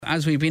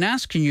as we've been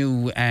asking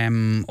you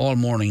all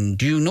morning,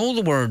 do you know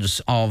the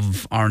words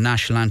of our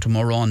national anthem,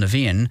 Amhran Na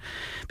Bhfiann?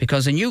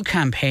 Because a new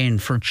campaign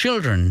for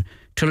children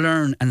to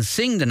learn and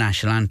sing the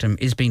national anthem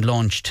is being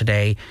launched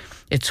today.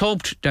 It's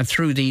hoped that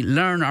through the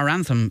Learn Our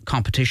Anthem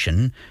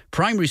competition,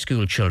 primary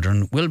school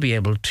children will be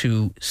able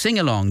to sing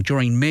along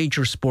during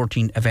major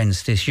sporting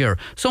events this year.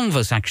 Some of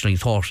us actually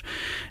thought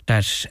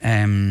that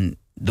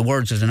the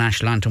words of the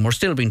national anthem were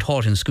still being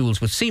taught in schools,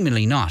 but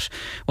seemingly not.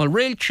 Well,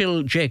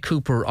 Rachel J.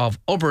 Cooper of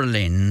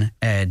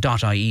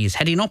Oberlin.ie is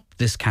heading up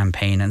this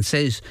campaign and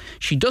says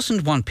she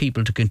doesn't want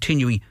people to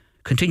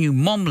continue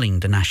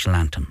mumbling the national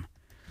anthem.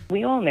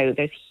 We all know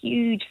there's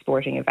huge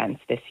sporting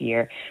events this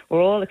year.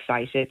 We're all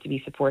excited to be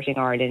supporting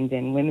Ireland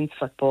in women's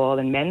football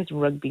and men's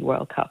rugby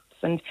World Cups.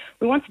 And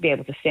we want to be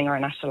able to sing our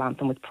national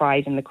anthem with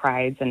pride in the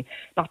crowds and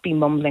not be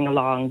mumbling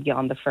along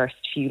beyond the first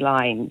few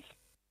lines.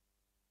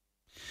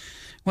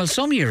 Well,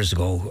 some years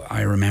ago, I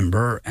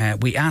remember,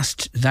 we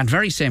asked that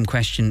very same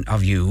question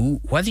of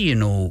you, whether you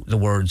know the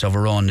words of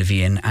Amhran Na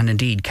Bhfiann, and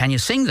indeed, can you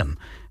sing them?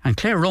 And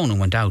Claire Ronan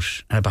went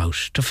out and about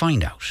to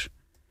find out.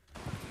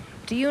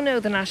 Do you know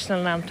the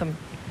national anthem?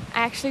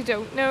 I actually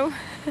don't know.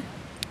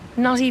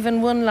 Not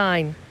even one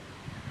line?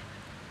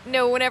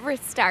 No, whenever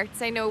it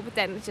starts I know, but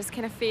then it just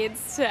kind of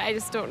fades. I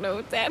just don't know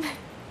it then.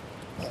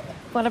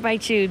 What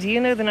about you? Do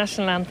you know the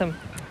national anthem?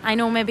 I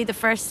know maybe the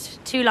first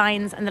two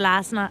lines and the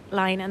last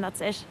line, and that's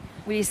it.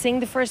 Will you sing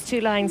the first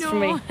two lines for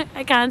me? No,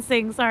 I can't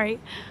sing, sorry.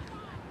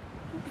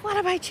 What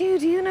about you?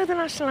 Do you know the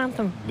national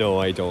anthem? No,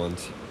 I don't.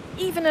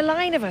 Even a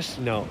line of it?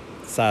 No,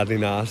 sadly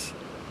not.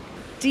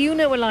 Do you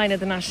know a line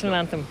of the national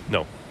anthem?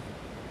 No,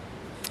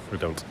 I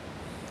don't.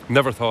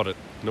 Never thought it.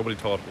 Nobody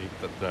taught me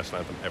the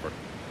national anthem ever.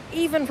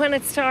 Even when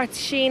it starts,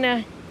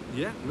 Sheena?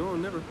 Yeah, no,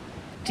 never.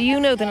 Do you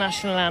know the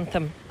national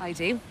anthem? I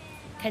do.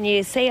 Can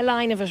you say a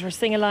line of it or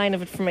sing a line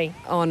of it for me?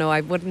 Oh no,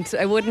 I wouldn't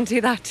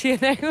do that to you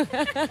now.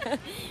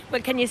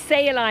 Well, can you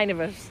say a line of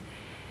it?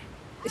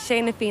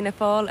 Shana Fina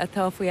Fall, a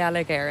Thofu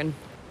Allegaren.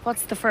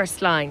 What's the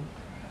first line?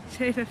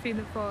 Shana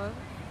Fina Fall.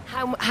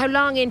 How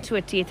long into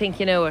it do you think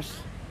you know it?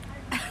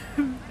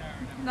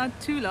 Not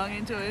too long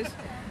into it.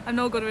 I'm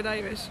no good with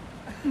Irish.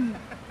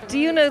 Do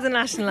you know the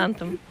national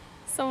anthem?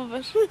 Some of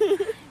it.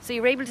 So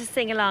you were able to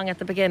sing along at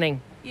the beginning?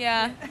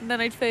 Yeah, and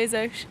then I'd phase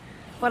out.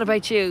 What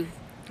about you?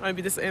 I'd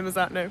be the same as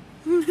that now.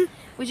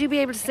 Would you be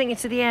able to sing it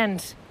to the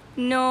end?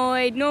 No,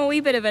 I'd know a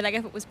wee bit of it, like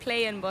if it was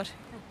playing, but...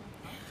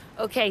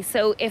 Okay,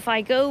 so if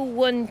I go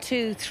 1,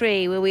 2,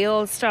 3, will we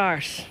all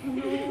start?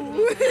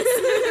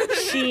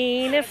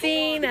 Sheena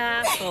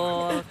Fina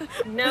Fall.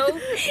 No?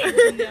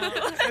 No,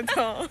 at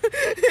all.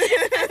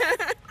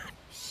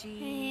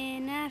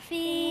 Sheena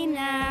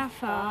Fina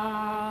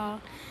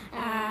Fall,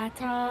 a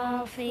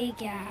Thofu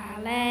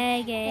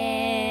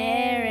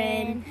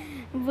Allegaren.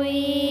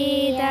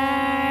 We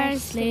are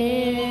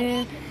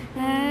slew,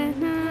 a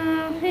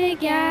Thofu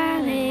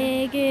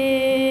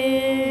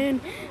Allegaren.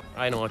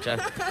 I know it,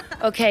 Jen.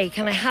 Okay,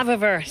 can I have a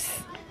verse?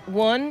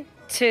 1,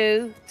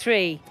 2,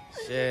 3.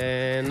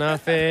 Shana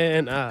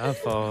Fina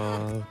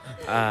Fall,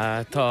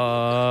 a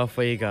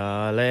Thofu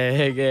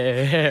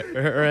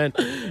Allegaren.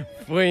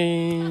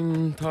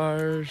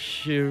 Winter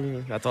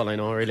shoe. That's all I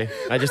know, really.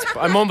 I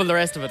mumble the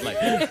rest of it, like.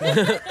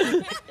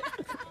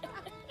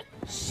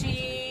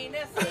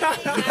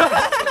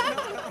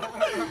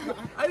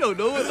 I don't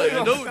know it, like,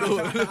 I don't know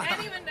it.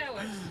 Anyone know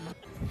it?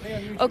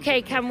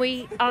 Okay, can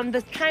we, on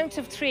the count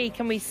of 3,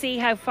 can we see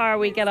how far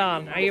we get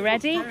on? Are you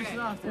ready?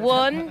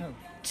 1,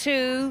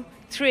 2,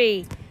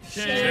 3.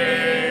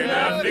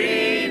 Shana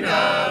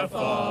Fina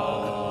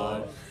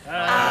Fall,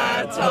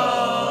 a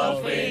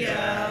Thofu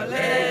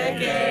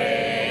Allegaren.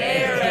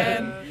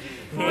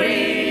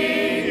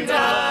 Winter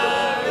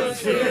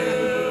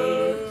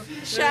shoe,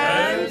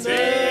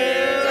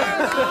 Shantil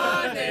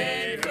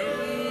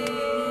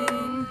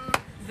Monicum.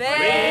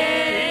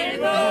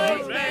 Then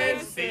was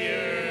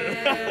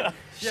Mestir,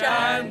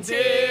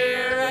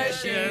 Shantira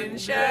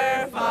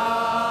Shinsher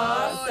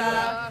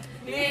Fossa,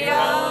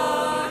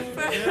 Beyond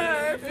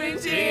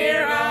perfect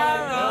Tira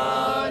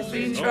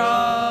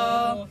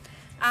Rosintro.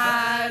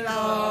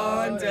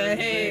 Along the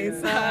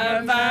hills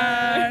of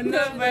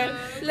Barnabas,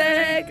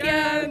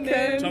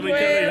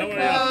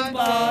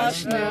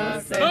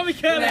 Tommy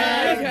Kelly,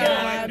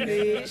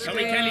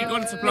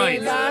 gun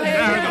supplies.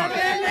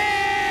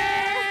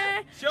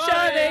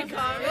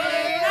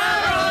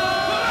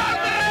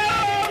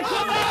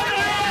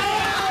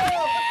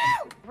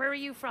 Where are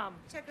you from?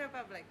 Czech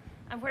Republic.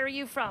 And where are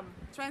you from?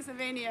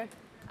 Transylvania.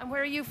 And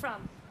where are you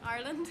from?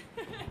 Ireland.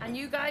 And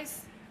you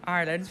guys?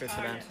 Ireland.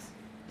 Switzerland.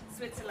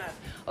 Switzerland.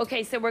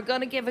 Okay, so we're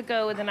going to give a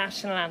go with the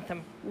national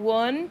anthem.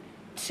 1,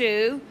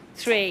 2,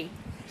 3.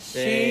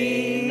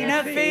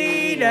 Sheena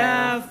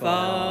Fina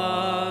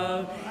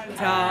Fall,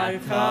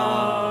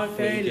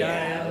 Thofu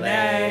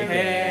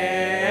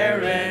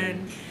Allegaren.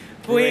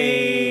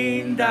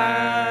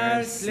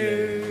 Winter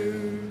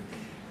slew,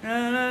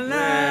 la la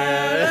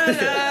la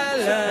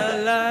la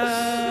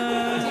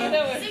la. Do you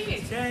know it?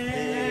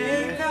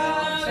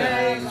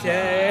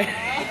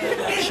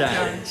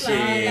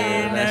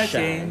 Sheena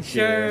sin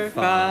sure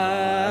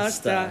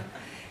fasta.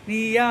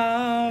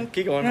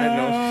 Keep going, I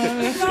know.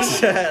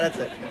 That's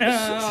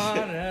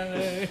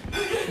it.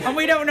 And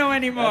we don't know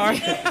anymore.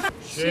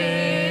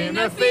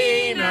 Sinna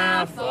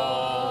fina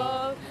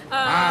fáil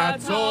a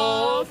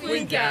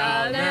tófhain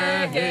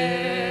Gallagherin.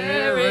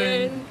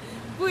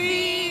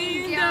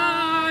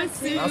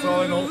 That's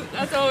all I know.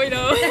 That's all we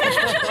know.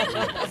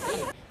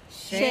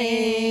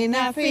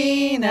 Sinna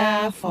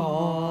fina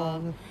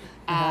fáil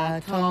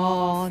a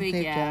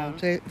tófhain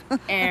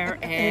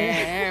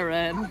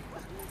Gallagherin.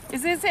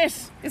 Is this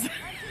it?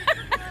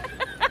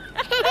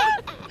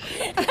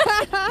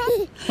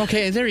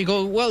 Okay, there you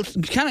go. Well,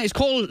 it's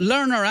called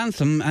Learn Our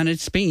Anthem, and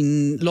it's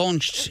been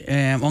launched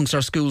amongst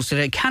our schools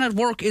today. Can it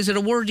work? Is it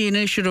a worthy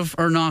initiative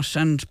or not?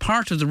 And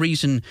part of the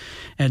reason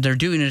they're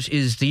doing it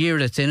is the year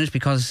that's in it,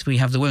 because we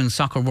have the Women's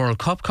Soccer World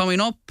Cup coming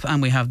up,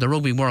 and we have the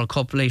Rugby World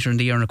Cup later in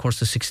the year, and of course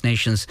the Six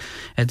Nations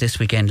this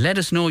weekend. Let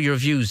us know your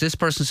views. This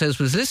person says,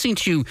 was listening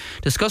to you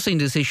discussing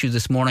this issue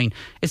this morning.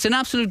 It's an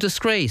absolute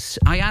disgrace.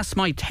 I asked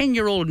my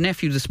 10-year-old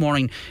nephew this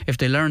morning if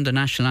they learned the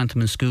national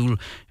anthem in school,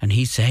 and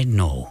he said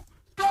no.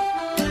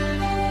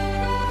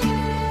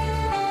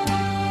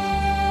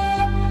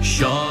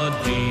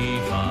 Shoddy